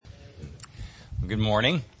Good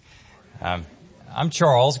morning. I'm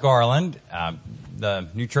Charles Garland, the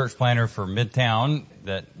new church planner for Midtown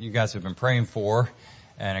that you guys have been praying for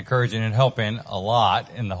and encouraging and helping a lot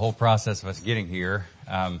in the whole process of us getting here.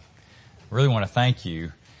 Really want to thank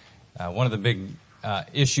you. One of the big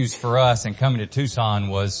issues for us in coming to Tucson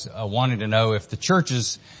was wanting to know if the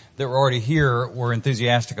churches that were already here were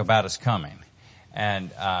enthusiastic about us coming.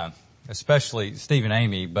 And especially Steve and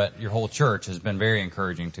Amy, but your whole church has been very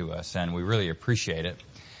encouraging to us, and we really appreciate it.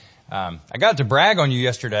 I got to brag on you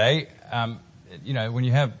yesterday. When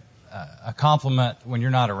you have a compliment when you're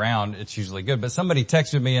not around, it's usually good. But somebody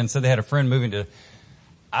texted me and said they had a friend moving to,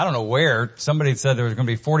 I don't know where. Somebody said there was going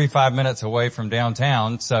to be 45 minutes away from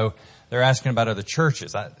downtown, so they're asking about other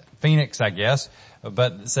churches. Phoenix, I guess,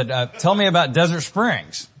 but said, tell me about Desert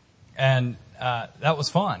Springs. And that was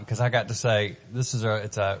fun because I got to say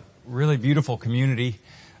it's a really beautiful community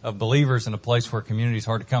of believers in a place where community is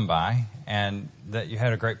hard to come by, and that you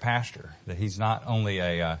had a great pastor, that he's not only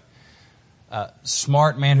a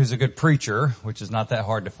smart man who's a good preacher, which is not that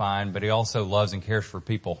hard to find, but he also loves and cares for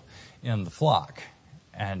people in the flock.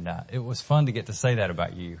 And it was fun to get to say that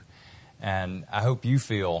about you. And I hope you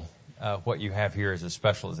feel what you have here is as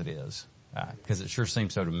special as it is, because it sure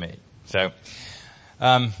seems so to me. So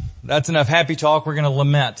that's enough happy talk. We're going to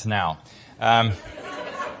lament now.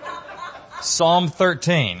 Psalm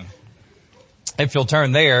 13. If you'll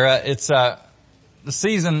turn there, it's the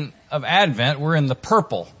season of Advent. We're in the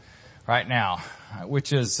purple right now,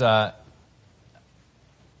 which is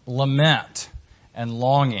lament and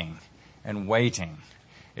longing and waiting.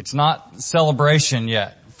 It's not celebration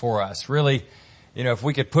yet for us. Really, if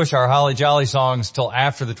we could push our Holly Jolly songs till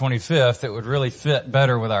after the 25th, it would really fit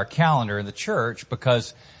better with our calendar in the church,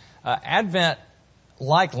 because Advent,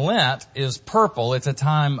 like Lent, is purple. It's a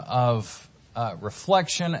time of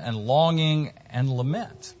reflection and longing and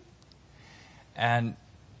lament. And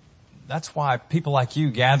that's why people like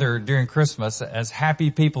you gather during Christmas as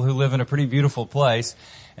happy people who live in a pretty beautiful place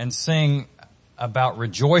and sing about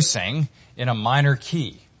rejoicing in a minor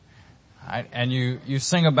key. Right? And you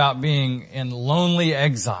sing about being in lonely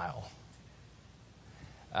exile.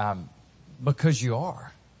 Because you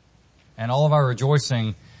are. And all of our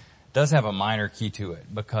rejoicing does have a minor key to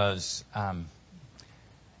it, because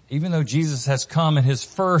even though Jesus has come in his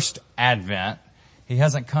first advent, he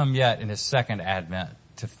hasn't come yet in his second advent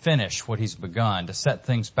to finish what he's begun, to set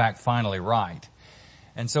things back finally right.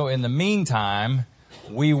 And so in the meantime,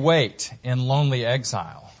 we wait in lonely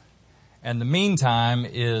exile. And the meantime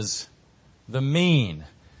is the mean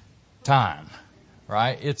time,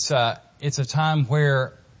 right? It's a time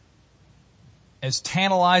where, as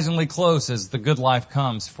tantalizingly close as the good life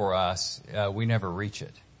comes for us, we never reach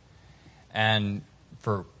it. And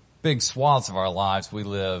for big swaths of our lives, we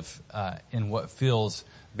live in what feels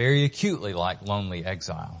very acutely like lonely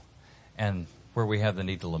exile, and where we have the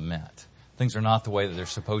need to lament. Things are not the way that they're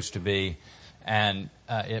supposed to be, and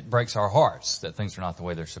it breaks our hearts that things are not the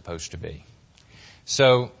way they're supposed to be.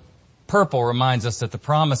 So purple reminds us that the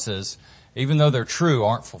promises, even though they're true,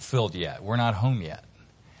 aren't fulfilled yet. We're not home yet.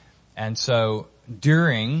 And so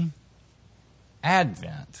during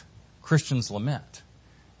Advent, Christians lament.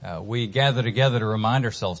 We gather together to remind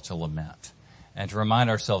ourselves to lament and to remind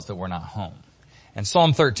ourselves that we're not home. And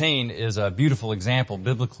Psalm 13 is a beautiful example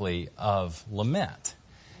biblically of lament.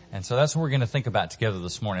 And so that's what we're going to think about together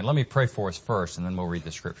this morning. Let me pray for us first, and then we'll read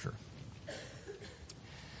the scripture.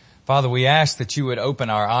 Father, we ask that you would open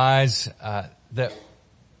our eyes, that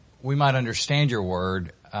we might understand your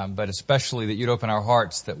word, but especially that you'd open our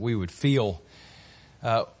hearts, that we would feel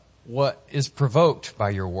what is provoked by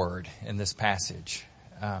your word in this passage.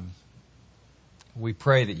 We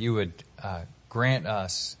pray that you would grant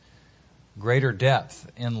us greater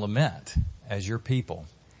depth in lament as your people,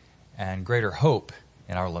 and greater hope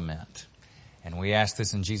in our lament. And we ask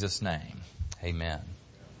this in Jesus' name. Amen.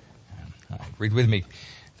 Read with me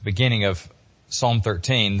the beginning of Psalm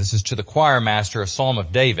 13. This is to the choir master, a psalm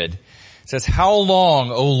of David. It says, "How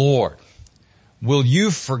long, O Lord, will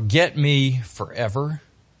you forget me forever?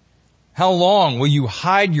 How long will you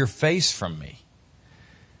hide your face from me?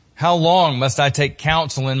 How long must I take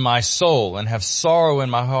counsel in my soul and have sorrow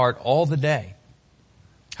in my heart all the day?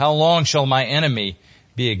 How long shall my enemy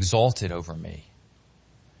be exalted over me?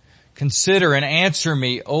 Consider and answer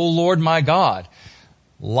me, O Lord my God.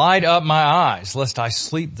 Light up my eyes, lest I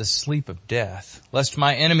sleep the sleep of death. Lest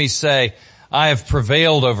my enemies say, I have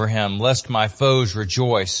prevailed over him. Lest my foes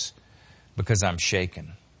rejoice, because I'm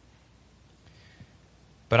shaken.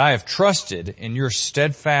 But I have trusted in your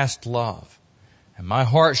steadfast love, and my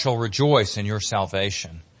heart shall rejoice in your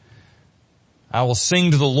salvation. I will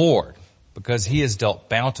sing to the Lord, because he has dealt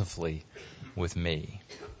bountifully with me.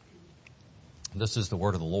 This is the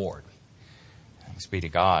word of the Lord. Thanks be to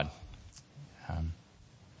God. I'm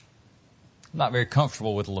not very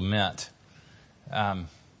comfortable with lament. I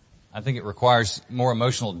think it requires more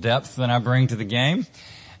emotional depth than I bring to the game.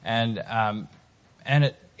 And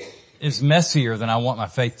it is messier than I want my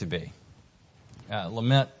faith to be.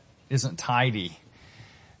 Lament isn't tidy.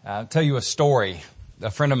 I'll tell you a story. A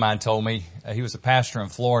friend of mine told me, he was a pastor in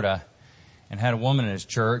Florida and had a woman in his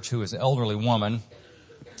church who was an elderly woman,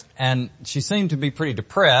 and she seemed to be pretty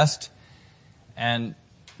depressed and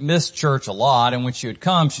missed church a lot, and when she would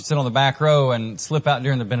come, she'd sit on the back row and slip out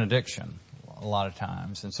during the benediction a lot of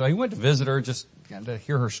times. And so he went to visit her just to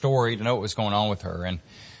hear her story, to know what was going on with her. And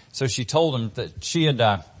so she told him that she'd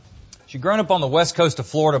grown up on the west coast of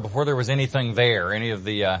Florida before there was anything there, any of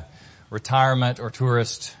the retirement or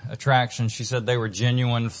tourist attractions. She said they were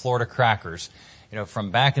genuine Florida crackers,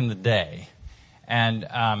 from back in the day. And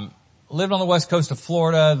lived on the west coast of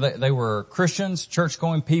Florida. They were Christians,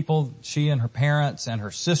 church-going people. She and her parents and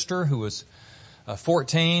her sister, who was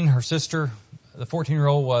 14. Her sister, the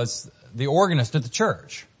 14-year-old, was the organist at the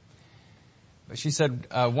church. But she said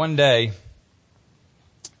one day,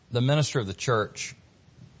 the minister of the church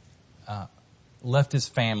left his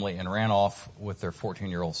family and ran off with their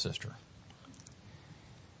 14-year-old sister.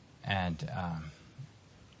 And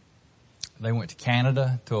they went to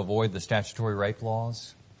Canada to avoid the statutory rape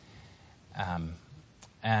laws.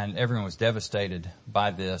 And everyone was devastated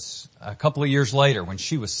by this. A couple of years later, when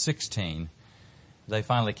she was 16, they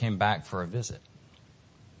finally came back for a visit.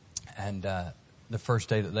 And the first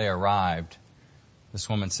day that they arrived, this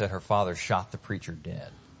woman said her father shot the preacher dead.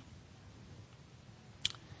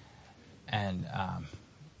 And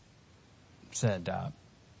said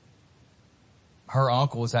her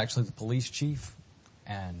uncle was actually the police chief,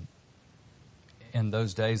 and in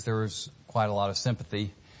those days there was quite a lot of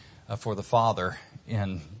sympathy for the father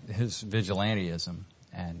in his vigilantism,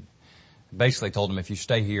 and basically told him, if you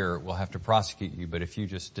stay here, we'll have to prosecute you, but if you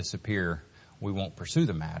just disappear, we won't pursue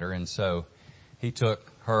the matter. And so he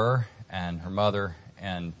took her and her mother,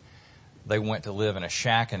 and they went to live in a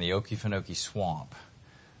shack in the Okefenokee swamp.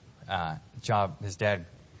 Her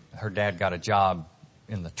dad got a job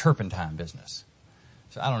in the turpentine business.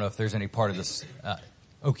 So I don't know if there's any part of this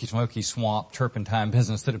Okefenokee swamp turpentine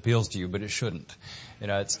business that appeals to you, but it shouldn't.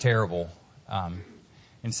 It's terrible.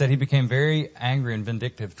 Instead, he became very angry and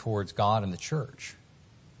vindictive towards God and the church,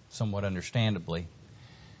 somewhat understandably.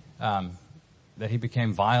 That he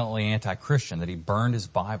became violently anti-Christian, that he burned his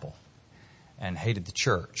Bible and hated the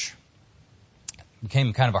church.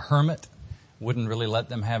 Became kind of a hermit, wouldn't really let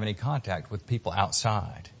them have any contact with people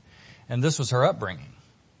outside. And this was her upbringing.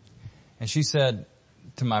 And she said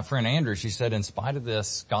to my friend Andrew, she said, in spite of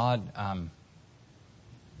this, God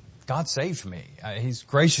saved me. He's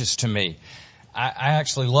gracious to me. I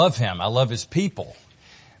actually love him. I love his people.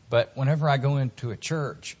 But whenever I go into a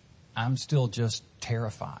church, I'm still just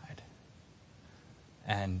terrified.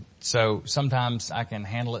 And so sometimes I can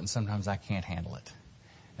handle it and sometimes I can't handle it.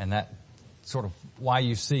 And that sort of why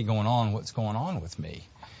you see what's going on with me.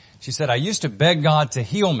 She said, I used to beg God to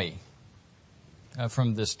heal me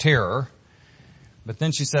from this terror. But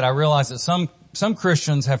then she said, I realized that some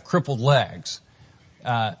Christians have crippled legs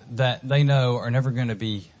that they know are never going to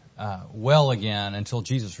be well again until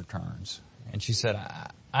Jesus returns. And she said,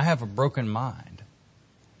 I have a broken mind.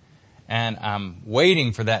 And I'm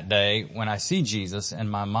waiting for that day when I see Jesus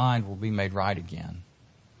and my mind will be made right again.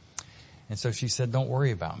 And so she said, don't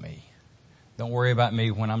worry about me. Don't worry about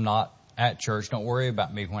me when I'm not at church. Don't worry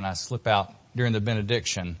about me when I slip out during the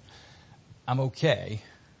benediction. I'm okay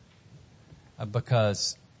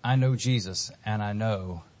because I know Jesus and I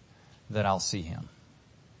know that I'll see him.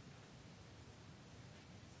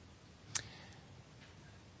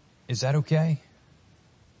 Is that okay?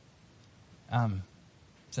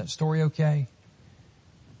 Is that story okay?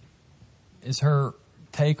 Is her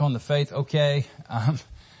take on the faith okay?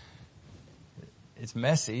 It's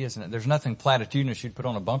messy, isn't it? There's nothing platitudinous you'd put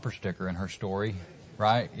on a bumper sticker in her story,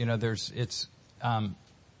 right? It's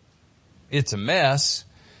a mess,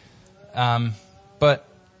 but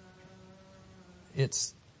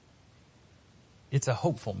it's a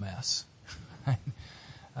hopeful mess.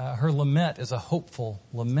 Her lament is a hopeful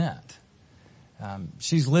lament.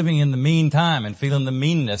 She's living in the meantime and feeling the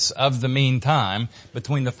meanness of the meantime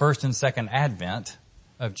between the first and second advent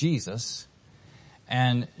of Jesus.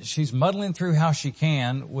 And she's muddling through how she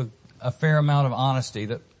can with a fair amount of honesty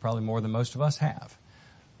that probably more than most of us have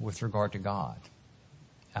with regard to God.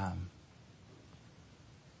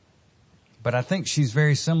 But I think she's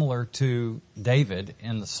very similar to David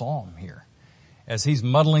in the Psalm here. As he's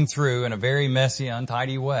muddling through in a very messy,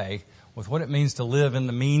 untidy way, with what it means to live in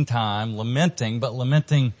the meantime, lamenting, but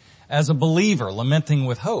lamenting as a believer, lamenting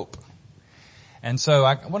with hope. And so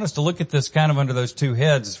I want us to look at this kind of under those two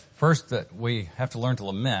heads. First, that we have to learn to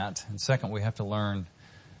lament, and second, we have to learn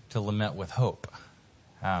to lament with hope.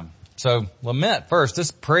 So lament first.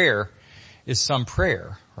 This prayer is some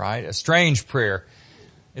prayer, right? A strange prayer.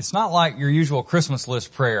 It's not like your usual Christmas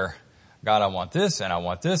list prayer. God, I want this, and I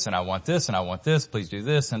want this, and I want this, and I want this. Please do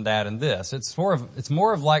this and that and this. It's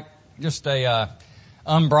more of like just a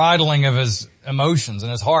unbridling of his emotions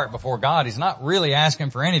and his heart before God. He's not really asking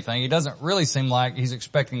for anything. He doesn't really seem like he's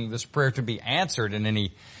expecting this prayer to be answered in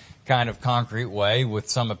any kind of concrete way with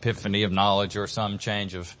some epiphany of knowledge or some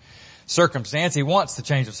change of circumstance. He wants the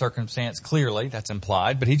change of circumstance clearly. That's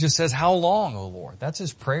implied. But he just says, how long, O Lord? That's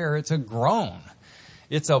his prayer. It's a groan.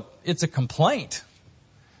 It's a complaint.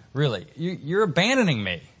 Really. You're abandoning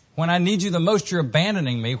me. When I need you the most, you're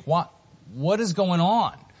abandoning me. What is going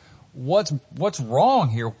on? What's wrong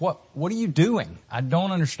here? What are you doing? I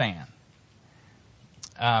don't understand.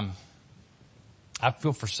 I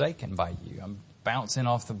feel forsaken by you. I'm bouncing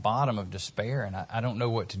off the bottom of despair, and I don't know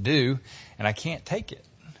what to do, and I can't take it.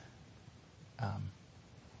 I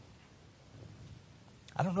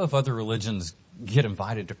don't know if other religions get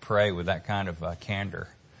invited to pray with that kind of candor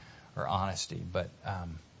or honesty, but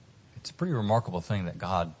it's a pretty remarkable thing that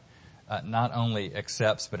God not only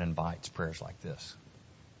accepts but invites prayers like this.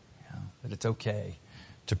 That it's okay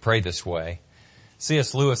to pray this way.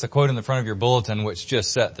 C.S. Lewis, a quote in the front of your bulletin, which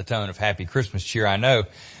just set the tone of happy Christmas cheer, I know,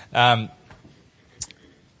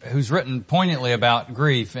 who's written poignantly about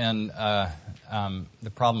grief and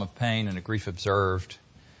the problem of pain and a grief observed.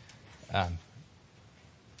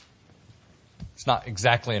 It's not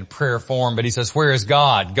exactly in prayer form, but he says, where is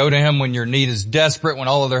God? Go to him when your need is desperate, when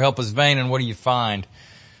all other help is vain, and what do you find?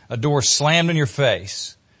 A door slammed in your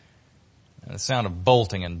face, and the sound of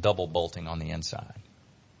bolting and double bolting on the inside.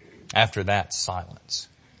 After that, silence.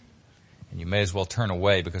 And you may as well turn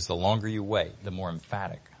away, because the longer you wait, the more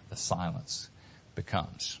emphatic the silence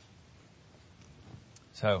becomes.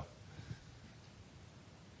 So,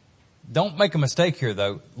 don't make a mistake here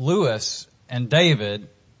though. Lewis and David,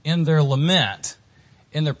 in their lament,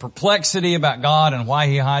 in their perplexity about God and why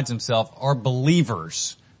he hides himself, are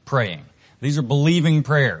believers praying. These are believing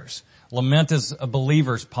prayers. Lament is a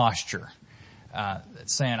believer's posture.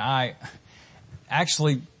 Saying,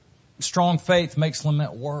 actually, strong faith makes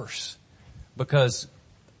lament worse, because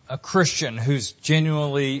a Christian who's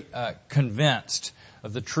genuinely convinced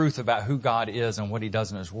of the truth about who God is and what he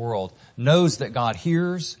does in his world knows that God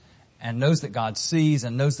hears and knows that God sees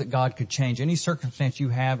and knows that God could change any circumstance you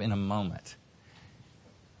have in a moment.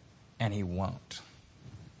 And he won't.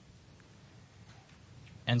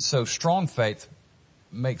 And so strong faith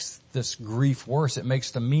makes this grief worse. It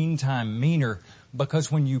makes the meantime meaner,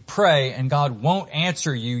 because when you pray and God won't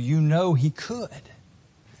answer you, you know he could.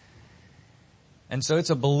 And so it's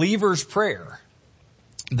a believer's prayer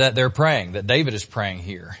that they're praying, that David is praying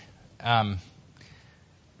here.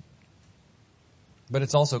 But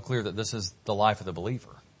it's also clear that this is the life of the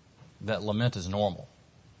believer, that lament is normal.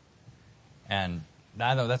 And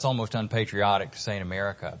I know that's almost unpatriotic to say in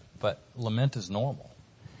America, but lament is normal.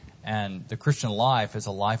 And the Christian life is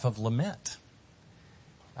a life of lament.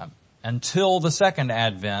 Until the second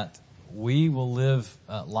advent, we will live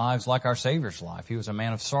lives like our Savior's life. He was a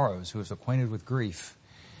man of sorrows who was acquainted with grief.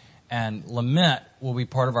 And lament will be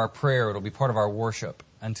part of our prayer. It'll be part of our worship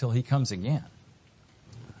until he comes again.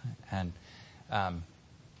 And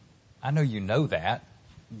I know you know that,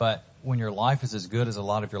 but when your life is as good as a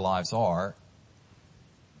lot of your lives are,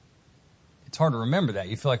 it's hard to remember that.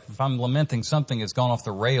 You feel like if I'm lamenting, something has gone off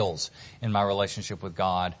the rails in my relationship with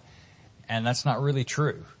God, and that's not really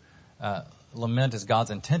true. Lament is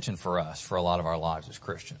God's intention for us for a lot of our lives as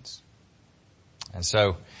Christians. And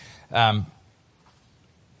so, not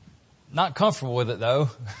comfortable with it though.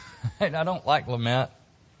 I don't like lament.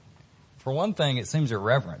 For one thing, it seems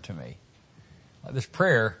irreverent to me. Like this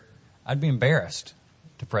prayer, I'd be embarrassed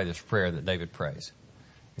to pray this prayer that David prays,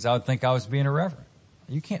 because I would think I was being irreverent.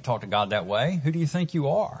 You can't talk to God that way. Who do you think you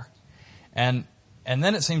are? And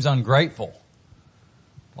then it seems ungrateful.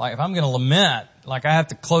 Like if I'm going to lament, like I have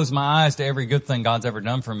to close my eyes to every good thing God's ever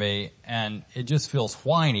done for me, and it just feels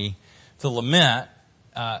whiny to lament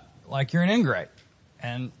like you're an ingrate.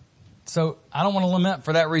 And so I don't want to lament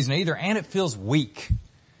for that reason either, and it feels weak.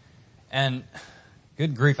 And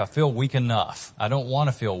good grief, I feel weak enough. I don't want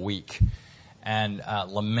to feel weak and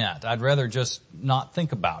lament. I'd rather just not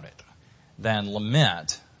think about it than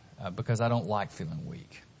lament because I don't like feeling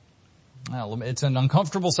weak. It's an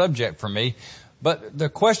uncomfortable subject for me. But the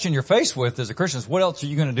question you're faced with as a Christian is, what else are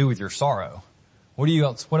you going to do with your sorrow?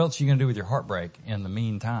 What else are you going to do with your heartbreak in the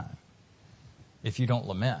meantime? If you don't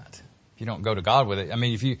lament, if you don't go to God with it. I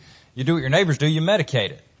mean, if you do what your neighbors do, you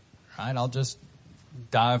medicate it, right? I'll just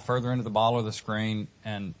dive further into the bottle or the screen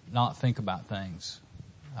and not think about things.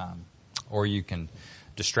 Or you can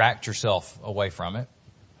distract yourself away from it.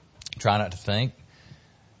 Try not to think.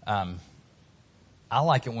 I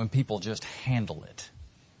like it when people just handle it.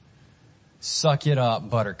 Suck it up,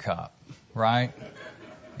 buttercup, right?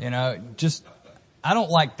 I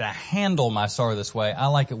don't like to handle my sorrow this way. I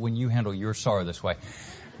like it when you handle your sorrow this way.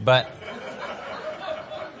 But,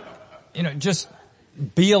 just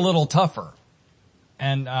be a little tougher.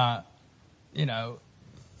 And, a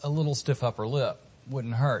little stiff upper lip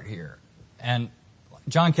wouldn't hurt here. And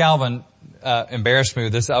John Calvin embarrassed me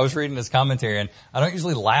with this. I was reading his commentary, and I don't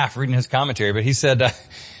usually laugh reading his commentary, but he said,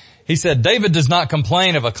 David does not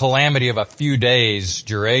complain of a calamity of a few days'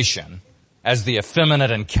 duration, as the effeminate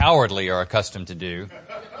and cowardly are accustomed to do.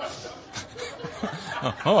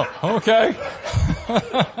 Oh, okay.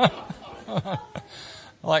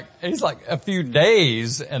 He's like a few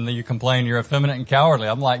days, and then you complain you're effeminate and cowardly.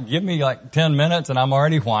 I'm like, give me 10 minutes and I'm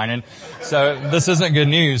already whining. So this isn't good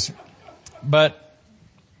news. But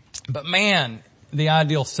man, the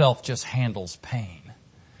ideal self just handles pain,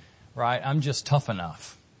 right? I'm just tough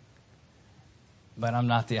enough. But I'm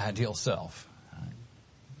not the ideal self.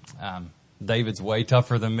 David's way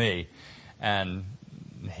tougher than me, and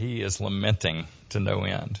he is lamenting to no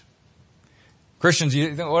end. Christians,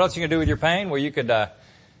 what else you can do with your pain? Well, you could,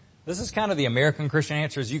 this is kind of the American Christian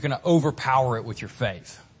answer, is you can overpower it with your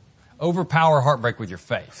faith. Overpower heartbreak with your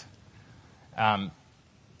faith.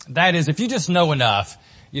 That is, if you just know enough,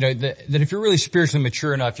 that if you're really spiritually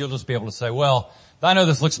mature enough, you'll just be able to say, well, I know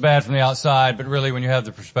this looks bad from the outside, but really when you have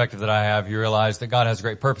the perspective that I have, you realize that God has a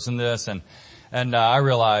great purpose in this, and I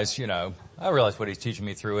realize, what He's teaching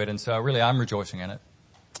me through it, and so I'm rejoicing in it.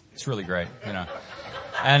 It's really great,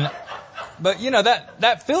 But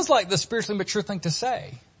that feels like the spiritually mature thing to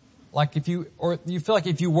say. Like you feel like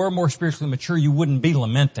if you were more spiritually mature, you wouldn't be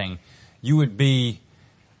lamenting. You would be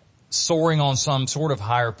soaring on some sort of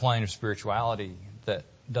higher plane of spirituality that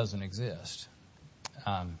doesn't exist.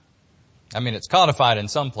 It's codified in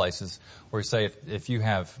some places where you say if you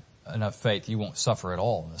have enough faith, you won't suffer at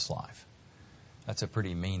all in this life. That's a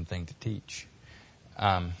pretty mean thing to teach.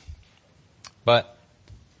 But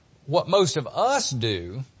what most of us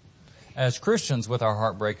do as Christians with our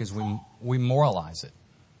heartbreak is we moralize it.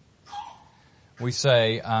 We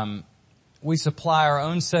say, we supply our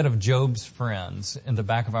own set of Job's friends in the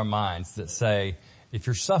back of our minds that say, if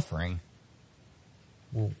you're suffering,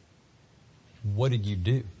 well, what did you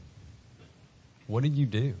do? What did you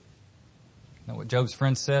do? You know what Job's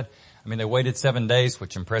friends said? They waited 7 days,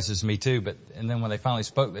 which impresses me too, and then when they finally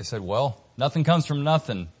spoke, they said, well, nothing comes from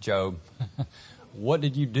nothing, Job. What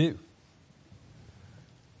did you do?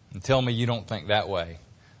 And tell me you don't think that way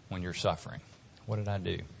when you're suffering. What did I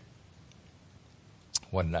do?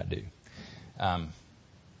 What did I do?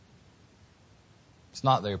 It's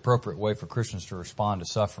not the appropriate way for Christians to respond to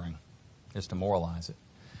suffering, is to moralize it.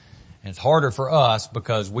 And it's harder for us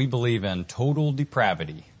because we believe in total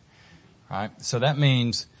depravity, right? So that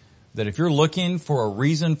means that if you're looking for a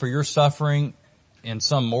reason for your suffering in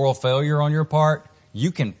some moral failure on your part, you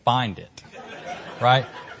can find it, right?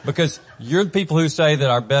 Because you're the people who say that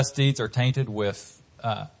our best deeds are tainted with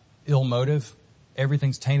ill motive.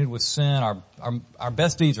 Everything's tainted with sin. Our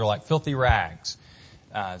best deeds are like filthy rags,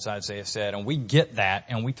 as Isaiah said, and we get that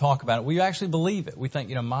and we talk about it. We actually believe it. We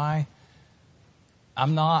think,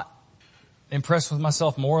 I'm not impressed with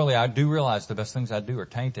myself morally. I do realize the best things I do are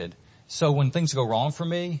tainted. So when things go wrong for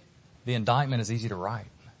me, the indictment is easy to write.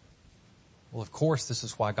 Well, of course, this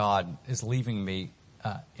is why God is leaving me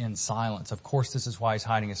in silence. Of course, this is why He's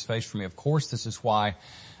hiding His face from me. Of course, this is why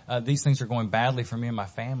these things are going badly for me and my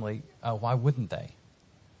family. Why wouldn't they?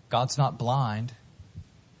 God's not blind.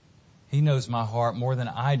 He knows my heart more than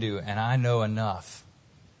I do, and I know enough.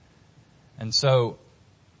 And so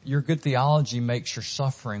your good theology makes your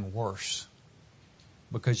suffering worse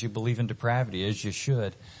because you believe in depravity, as you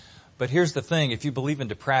should. But here's the thing. If you believe in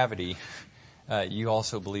depravity, you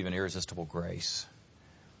also believe in irresistible grace.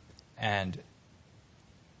 And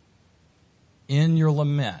in your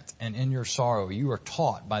lament and in your sorrow, you are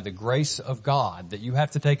taught by the grace of God that you have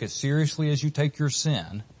to take as seriously as you take your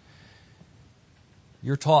sin.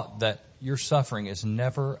 You're taught that your suffering is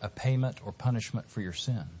never a payment or punishment for your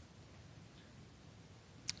sin.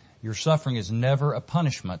 Your suffering is never a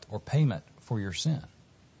punishment or payment for your sin.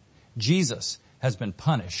 Jesus has been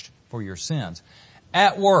punished for your sins.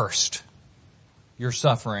 At worst, your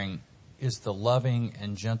suffering is the loving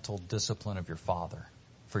and gentle discipline of your Father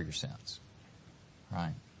for your sins.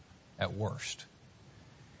 right? At worst.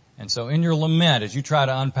 And so in your lament, as you try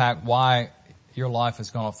to unpack why your life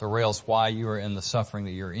has gone off the rails, why you are in the suffering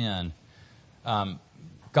that you're in,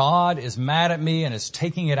 God is mad at me and is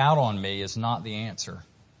taking it out on me is not the answer.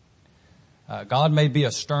 God may be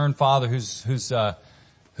a stern father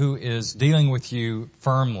who is dealing with you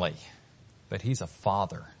firmly, but he's a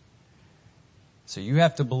father. So you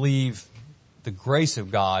have to believe the grace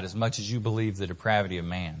of God as much as you believe the depravity of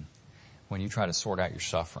man when you try to sort out your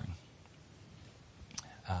suffering.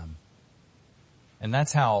 And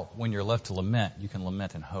that's how, when you're left to lament, you can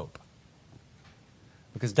lament in hope.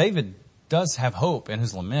 Because David does have hope in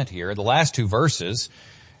his lament here. The last two verses,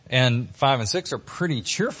 and 5 and 6, are pretty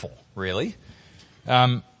cheerful, really.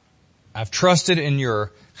 I've trusted in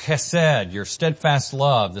your chesed, your steadfast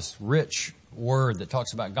love, this rich word that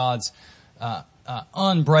talks about God's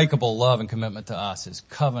unbreakable love and commitment to us, his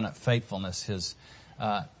covenant faithfulness,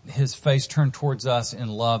 his face turned towards us in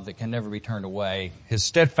love that can never be turned away, his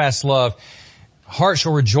steadfast love. Heart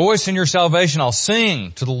shall rejoice in your salvation. I'll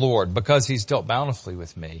sing to the Lord because he's dealt bountifully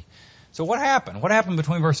with me. So what happened? What happened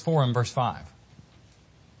between verse 4 and verse 5?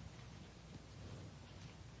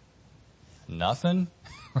 Nothing,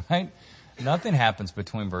 right? Nothing happens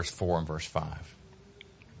between verse 4 and verse 5.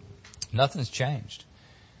 Nothing's changed.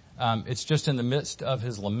 It's just in the midst of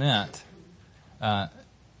his lament,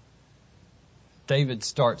 David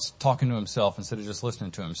starts talking to himself instead of just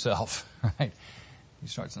listening to himself, right? He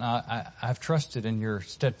starts, I've trusted in your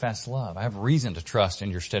steadfast love. I have reason to trust in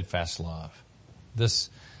your steadfast love. This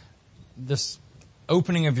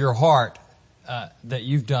opening of your heart that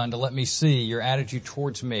you've done to let me see your attitude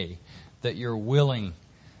towards me, that you're willing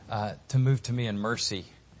to move to me in mercy,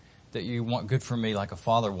 that you want good for me like a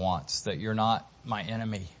father wants, that you're not my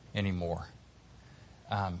enemy anymore.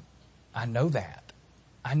 I know that.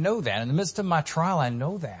 I know that. In the midst of my trial, I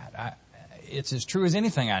know that. It's as true as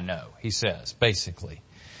anything I know, he says, basically.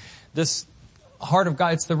 This heart of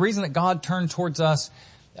God, it's the reason that God turned towards us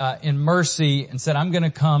in mercy and said, I'm going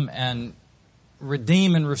to come and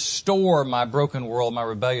redeem and restore my broken world, my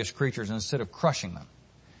rebellious creatures, instead of crushing them.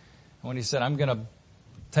 And when he said, I'm going to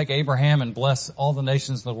take Abraham and bless all the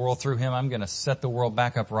nations of the world through him, I'm going to set the world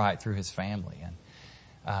back upright through his family.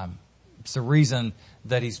 And it's the reason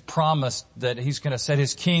that he's promised that he's going to set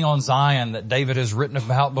his king on Zion that David has written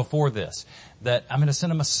about before this, that I'm going to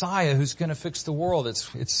send a Messiah who's going to fix the world.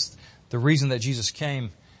 It's the reason that Jesus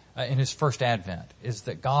came in his first advent, is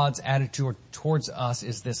that God's attitude towards us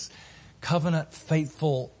is this covenant,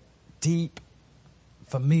 faithful, deep,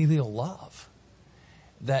 familial love,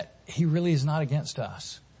 that he really is not against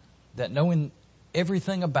us, that knowing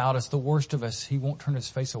everything about us, the worst of us, he won't turn his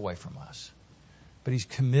face away from us, but he's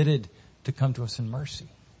committed to come to us in mercy.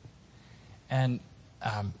 And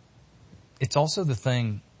it's also the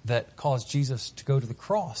thing that caused Jesus to go to the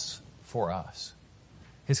cross for us.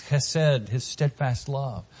 His chesed, his steadfast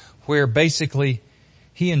love, where basically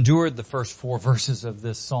he endured the first 4 verses of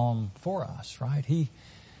this psalm for us, right? He,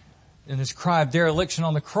 in his cry of dereliction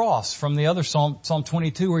on the cross from the other Psalm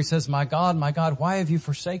 22, where he says, my God, why have you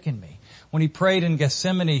forsaken me? When he prayed in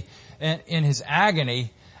Gethsemane in his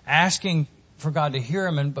agony, asking for God to hear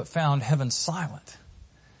him, but found heaven silent,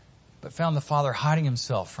 but found the Father hiding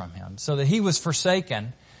himself from him, so that he was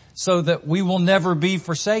forsaken, so that we will never be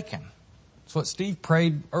forsaken. That's what Steve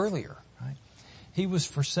prayed earlier, right? He was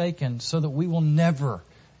forsaken so that we will never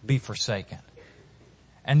be forsaken.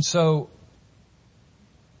 And so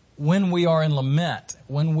when we are in lament,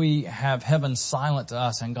 when we have heaven silent to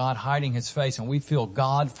us and God hiding his face and we feel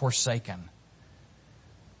God forsaken,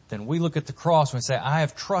 then we look at the cross and we say, I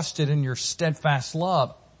have trusted in your steadfast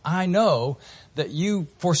love. I know that you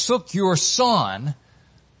forsook your son,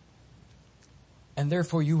 and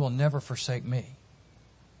therefore you will never forsake me.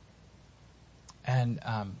 And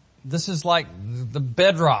this is like the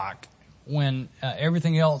bedrock when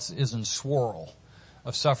everything else is in swirl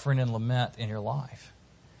of suffering and lament in your life.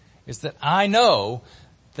 Is that I know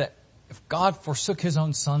that if God forsook his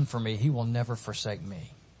own son for me, he will never forsake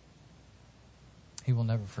me. He will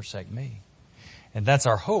never forsake me. And that's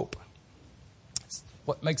our hope. It's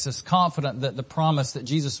what makes us confident that the promise that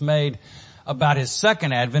Jesus made about his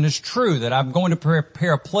second advent is true, that I'm going to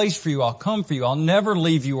prepare a place for you. I'll come for you. I'll never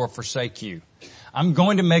leave you or forsake you. I'm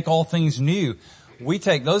going to make all things new. We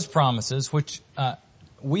take those promises, which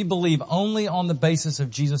we believe only on the basis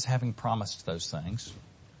of Jesus having promised those things.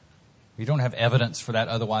 You don't have evidence for that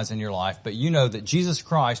otherwise in your life, but you know that Jesus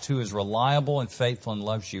Christ, who is reliable and faithful and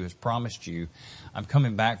loves you, has promised you, I'm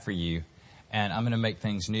coming back for you, and I'm going to make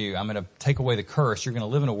things new. I'm going to take away the curse. You're going to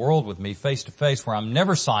live in a world with me face to face where I'm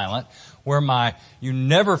never silent, where you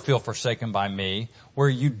never feel forsaken by me, where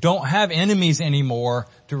you don't have enemies anymore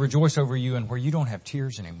to rejoice over you, and where you don't have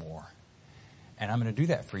tears anymore. And I'm going to do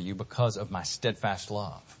that for you because of my steadfast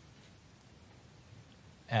love.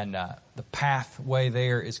 And the pathway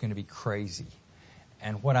there is going to be crazy.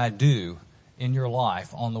 And what I do in your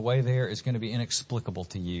life on the way there is going to be inexplicable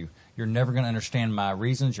to you. You're never going to understand my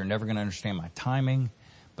reasons. You're never going to understand my timing.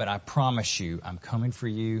 But I promise you, I'm coming for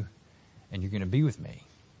you, and you're going to be with me.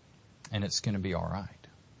 And it's going to be all right.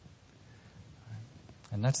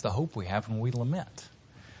 And that's the hope we have when we lament.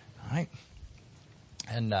 All right?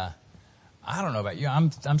 And I don't know about you.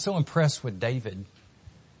 I'm so impressed with David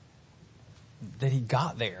that he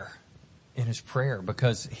got there in his prayer,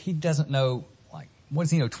 because he doesn't know, what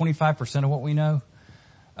does he know, 25% of what we know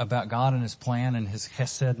about God and his plan and his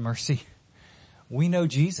chesed mercy? We know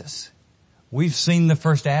Jesus. We've seen the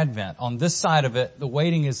first advent. On this side of it, the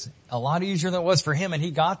waiting is a lot easier than it was for him, and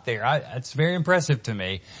he got there. It's very impressive to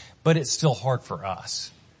me, but it's still hard for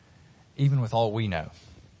us, even with all we know.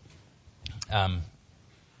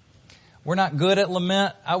 We're not good at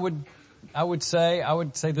lament. I would say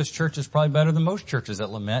this church is probably better than most churches at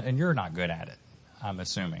lament, and you're not good at it, I'm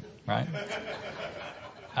assuming, right?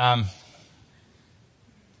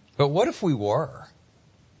 But what if we were?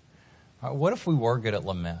 What if we were good at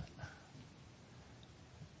lament?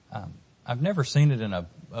 I've never seen it in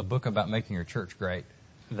a book about making your church great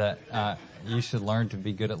that you should learn to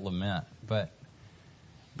be good at lament. But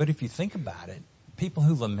if you think about it, people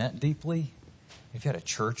who lament deeply, if you had a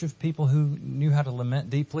church of people who knew how to lament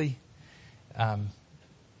deeply, that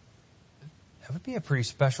would be a pretty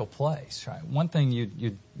special place, right? One thing,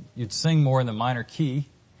 you'd sing more in the minor key,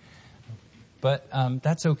 but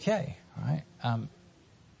that's okay, right?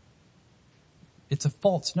 It's a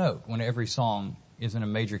false note when every song is in a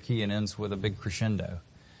major key and ends with a big crescendo.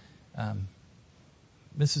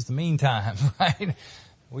 This is the meantime, right?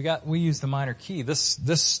 We use the minor key.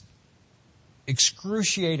 This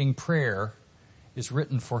excruciating prayer is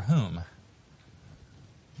written for whom?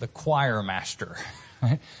 The choir master,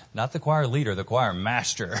 right? Not the choir leader, the choir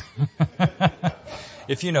master.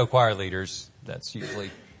 If you know choir leaders, that's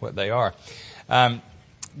usually what they are.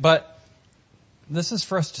 But this is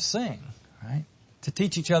for us to sing, right? To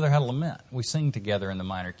teach each other how to lament. We sing together in the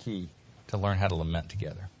minor key to learn how to lament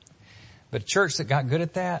together. But a church that got good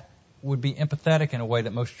at that would be empathetic in a way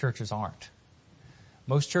that most churches aren't.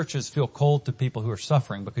 Most churches feel cold to people who are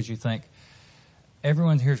suffering because you think,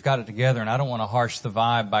 everyone here's got it together, and I don't want to harsh the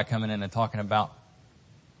vibe by coming in and talking about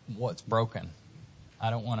what's broken.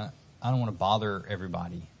 I don't want to bother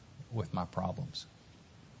everybody with my problems.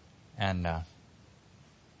 And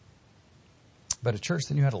but a church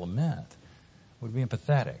that knew how to lament would be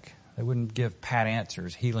empathetic. They wouldn't give pat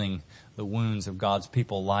answers, healing the wounds of God's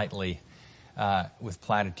people lightly with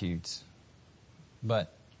platitudes,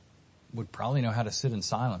 but would probably know how to sit in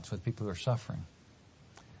silence with people who are suffering,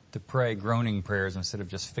 to pray groaning prayers instead of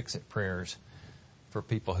just fix-it prayers for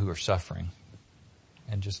people who are suffering,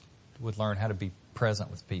 and just would learn how to be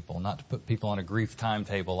present with people, not to put people on a grief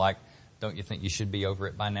timetable like, don't you think you should be over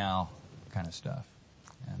it by now, kind of stuff.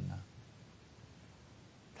 And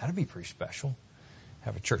that'd be pretty special.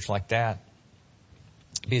 Have a church like that.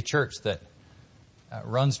 Be a church that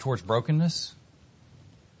runs towards brokenness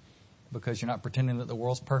because you're not pretending that the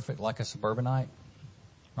world's perfect like a suburbanite.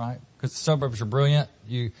 Right? Because the suburbs are brilliant.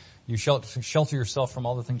 You shelter yourself from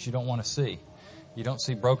all the things you don't want to see. You don't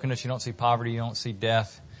see brokenness. You don't see poverty. You don't see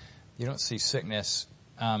death. You don't see sickness.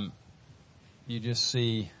 You just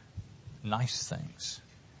see nice things.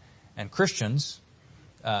 And Christians,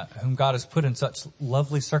 whom God has put in such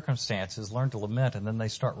lovely circumstances, learn to lament, and then they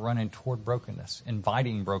start running toward brokenness,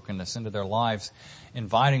 inviting brokenness into their lives,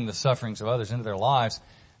 inviting the sufferings of others into their lives,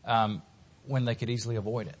 when they could easily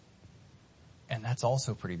avoid it. And that's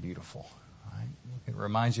also pretty beautiful, right? It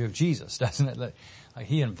reminds you of Jesus, doesn't it? That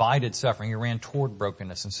he invited suffering. He ran toward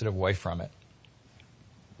brokenness instead of away from it.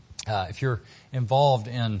 If you're involved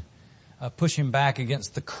in pushing back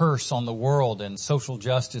against the curse on the world and social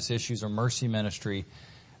justice issues or mercy ministry,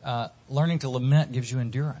 learning to lament gives you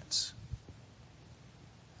endurance.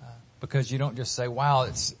 Because you don't just say, wow,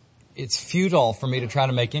 it's futile for me to try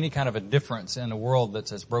to make any kind of a difference in a world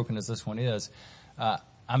that's as broken as this one is.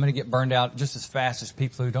 I'm going to get burned out just as fast as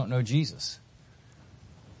people who don't know Jesus.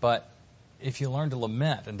 But if you learn to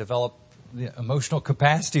lament and develop the emotional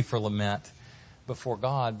capacity for lament before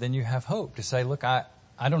God, then you have hope to say, look, I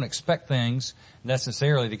don't expect things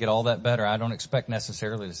necessarily to get all that better. I don't expect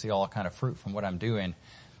necessarily to see all kind of fruit from what I'm doing.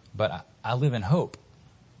 But I live in hope.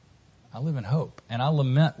 I live in hope. And I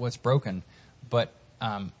lament what's broken But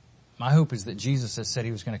my hope is that Jesus has said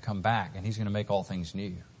he was going to come back and he's going to make all things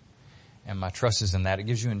new. And my trust is in that. It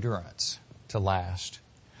gives you endurance to last.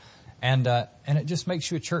 And it just makes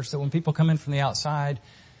you a church that when people come in from the outside,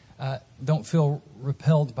 don't feel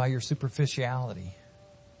repelled by your superficiality.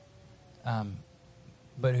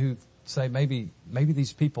 But who say maybe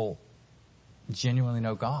these people genuinely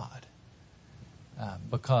know God.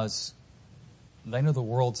 Because they know the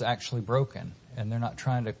world's actually broken and they're not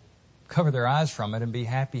trying to cover their eyes from it and be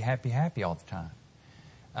happy all the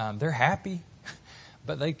time. They're happy,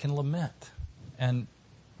 but they can lament. And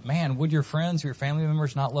man, would your friends or your family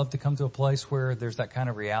members not love to come to a place where there's that kind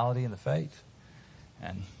of reality in the faith?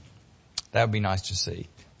 And that would be nice to see.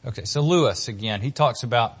 Okay, so Lewis, again, he talks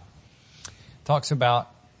about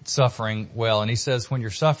suffering well, and he says when you're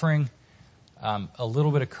suffering, a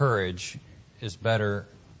little bit of courage is better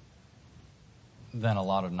than a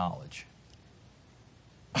lot of knowledge.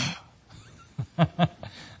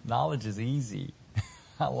 Knowledge is easy.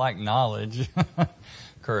 I like knowledge.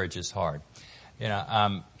 Courage is hard.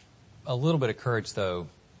 A little bit of courage, though,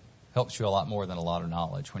 helps you a lot more than a lot of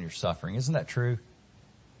knowledge when you're suffering. Isn't that true?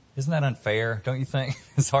 Isn't that unfair, don't you think?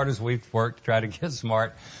 As hard as we've worked to try to get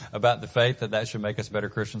smart about the faith, that should make us better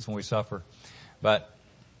Christians when we suffer. But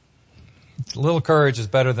a little courage is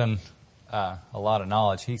better than a lot of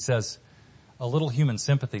knowledge. He says a little human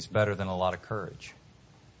sympathy is better than a lot of courage.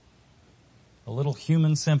 A little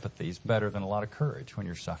human sympathy is better than a lot of courage when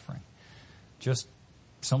you're suffering. Just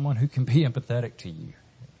someone who can be empathetic to you.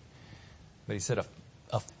 But he said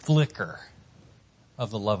a flicker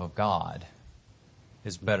of the love of God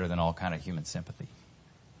is better than all kind of human sympathy.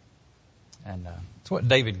 And it's what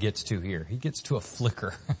David gets to here. He gets to a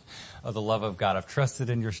flicker of the love of God. I've trusted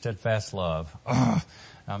in your steadfast love.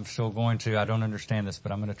 I'm still going to, I don't understand this,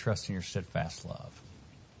 but I'm going to trust in your steadfast love.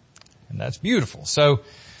 And that's beautiful. So,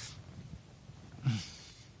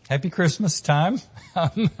 happy Christmas time.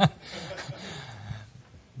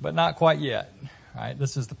 But not quite yet. Right?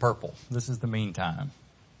 This is the purple. This is the meantime.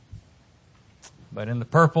 But in the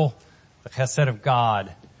purple, the chesed of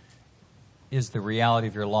God is the reality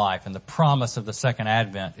of your life, and the promise of the second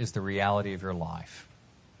advent is the reality of your life.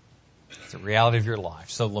 It's the reality of your life.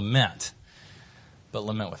 So lament, but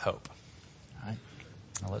lament with hope. All right?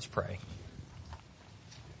 Now let's pray.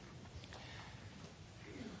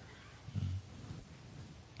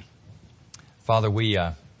 Father, we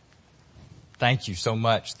thank you so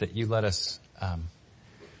much that you let us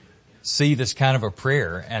see this kind of a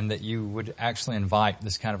prayer, and that you would actually invite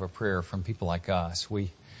this kind of a prayer from people like us.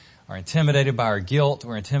 We are intimidated by our guilt.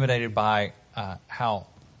 We're intimidated by how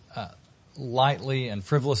lightly and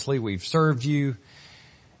frivolously we've served you,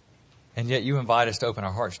 and yet you invite us to open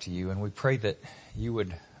our hearts to you, and we pray that you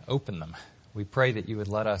would open them. We pray that you would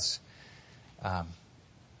let us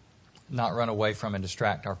not run away from and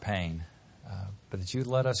distract our pain, but that you would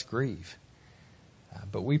let us grieve.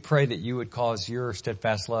 But we pray that you would cause your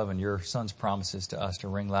steadfast love and your Son's promises to us to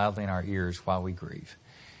ring loudly in our ears while we grieve.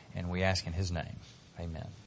 And we ask in his name. Amen.